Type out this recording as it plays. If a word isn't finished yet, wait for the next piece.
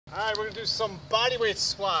Alright, we're going to do some body weight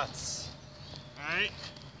squats. Alright,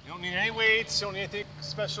 you don't need any weights, you don't need anything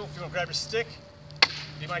special. If you want to grab your stick,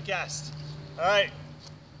 be my guest. Alright,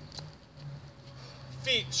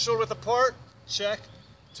 feet shoulder width apart, check.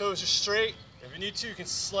 Toes are straight. If you need to, you can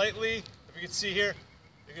slightly, if you can see here,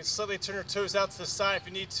 you can slightly turn your toes out to the side if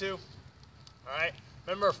you need to. Alright,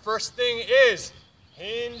 remember, first thing is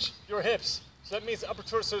hinge your hips. So that means the upper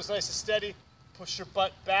torso is nice and steady. Push your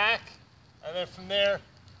butt back, and then from there,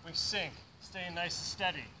 we sink, staying nice and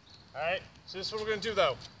steady. Alright, so this is what we're going to do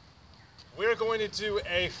though. We're going to do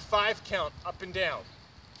a 5 count up and down.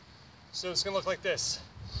 So it's going to look like this.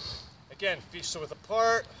 Again, feet shoulder width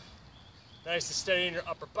apart, nice and steady in your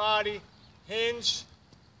upper body. Hinge,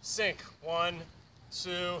 sink. 1,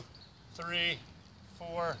 2, 3,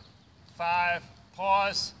 4, 5.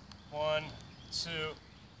 Pause. 1, 2,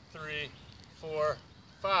 3, 4,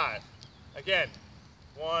 5. Again,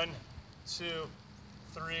 1, 2,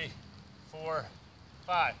 3, 4,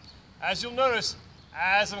 5. As you'll notice,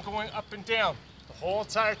 as I'm going up and down, the whole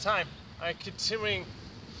entire time, I'm continuing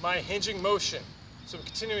my hinging motion. So I'm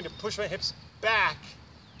continuing to push my hips back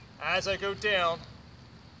as I go down.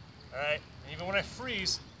 All right, and even when I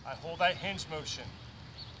freeze, I hold that hinge motion.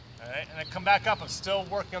 All right, and I come back up, I'm still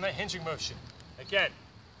working on that hinging motion. Again,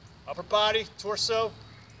 upper body, torso,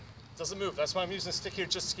 doesn't move. That's why I'm using the stick here,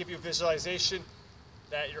 just to give you a visualization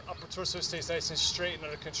that your upper torso stays nice and straight and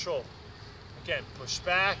under control. Again, push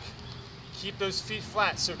back, keep those feet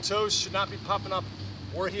flat. So toes should not be popping up,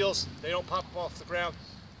 or heels, they don't pop up off the ground.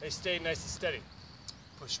 They stay nice and steady.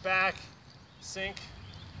 Push back, sink,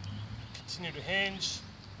 continue to hinge.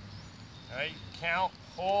 All right, count,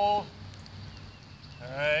 hold.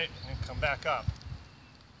 All right, and come back up.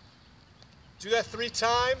 Do that 3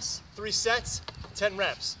 times, 3 sets, 10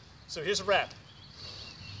 reps. So here's a rep.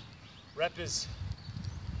 Rep is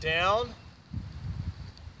down,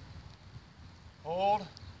 hold,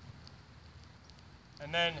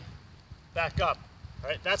 and then back up. All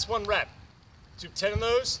right, that's 1 rep. Do 10 of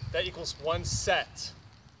those, that equals 1 set.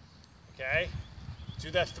 Okay? Do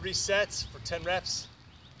that 3 sets for 10 reps.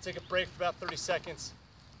 Take a break for about 30 seconds,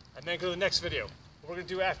 and then go to the next video. What we're gonna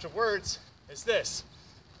do afterwards is this.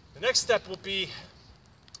 The next step will be,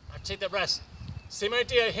 take that rest. Same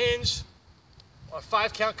idea, hinge, a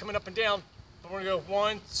 5 count coming up and down, but we're gonna go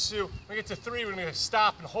 1, 2, when we get to 3, we're gonna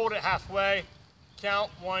stop and hold it halfway,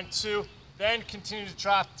 count, 1, 2, then continue to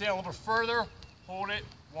drop down a little bit further, hold it,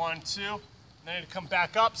 1, 2, and then come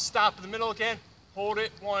back up, stop in the middle again, hold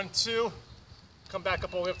it, 1, 2, come back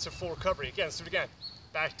up all the way up to full recovery. Again, let's do it again.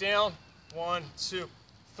 Back down, 1, 2,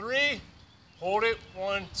 3, hold it,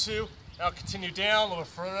 1, 2, now continue down a little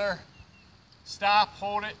bit further, stop,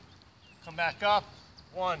 hold it, come back up,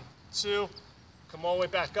 1, 2, come all the way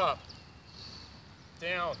back up,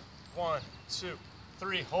 down, 1, 2,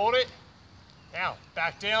 3, hold it, now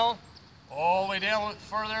back down, all the way down a little bit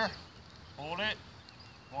further, hold it,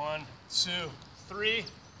 1, 2, 3,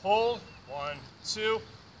 hold, 1, 2,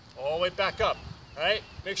 all the way back up. All right,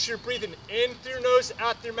 make sure you're breathing in through your nose,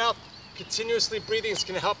 out through your mouth. Continuously breathing is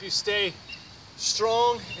going to help you stay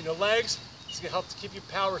strong in your legs. It's going to help to keep you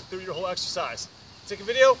power through your whole exercise. Take a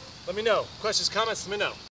video, let me know. Questions, comments, let me know.